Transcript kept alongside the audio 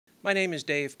My name is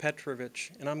Dave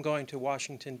Petrovich, and I'm going to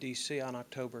Washington, D.C. on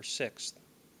October 6th.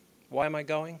 Why am I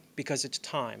going? Because it's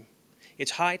time.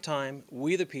 It's high time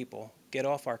we the people get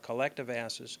off our collective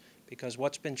asses because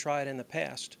what's been tried in the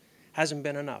past hasn't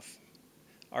been enough.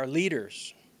 Our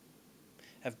leaders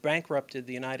have bankrupted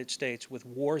the United States with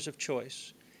wars of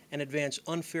choice and advance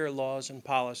unfair laws and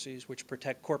policies which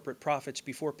protect corporate profits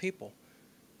before people,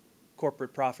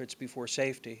 corporate profits before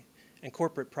safety, and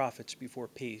corporate profits before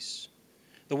peace.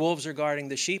 The wolves are guarding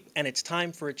the sheep, and it's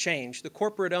time for a change. The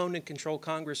corporate-owned and controlled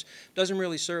Congress doesn't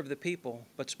really serve the people,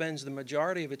 but spends the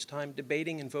majority of its time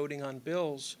debating and voting on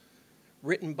bills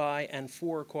written by and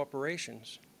for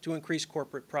corporations to increase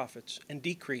corporate profits and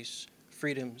decrease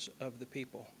freedoms of the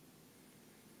people.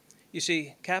 You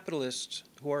see, capitalists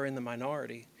who are in the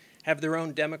minority have their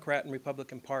own Democrat and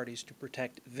Republican parties to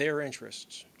protect their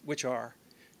interests, which are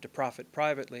to profit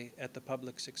privately at the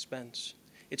public's expense.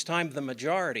 It's time the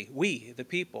majority, we, the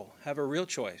people, have a real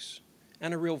choice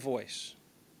and a real voice.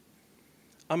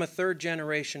 I'm a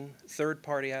third-generation,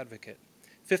 third-party advocate.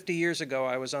 50 years ago,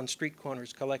 I was on street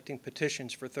corners collecting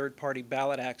petitions for third-party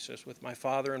ballot access with my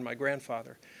father and my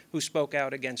grandfather, who spoke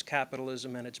out against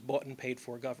capitalism and its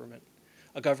bought-and-paid-for government,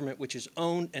 a government which is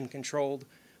owned and controlled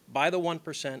by the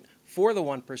 1%, for the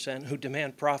 1% who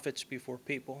demand profits before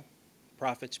people,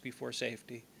 profits before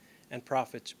safety, and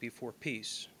profits before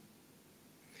peace.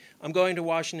 I'm going to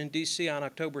Washington, D.C. on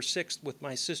October 6th with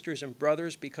my sisters and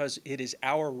brothers because it is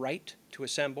our right to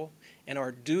assemble and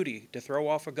our duty to throw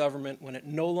off a government when it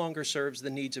no longer serves the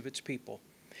needs of its people,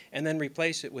 and then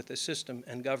replace it with a system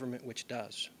and government which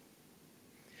does.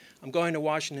 I'm going to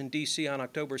Washington, D.C. on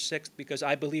October 6th because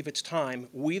I believe it's time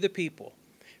we, the people,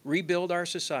 rebuild our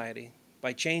society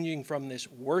by changing from this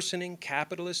worsening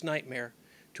capitalist nightmare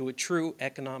to a true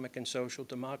economic and social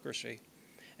democracy,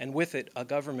 and with it a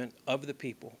government of the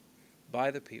people, by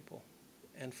the people,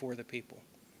 and for the people.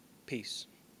 Peace.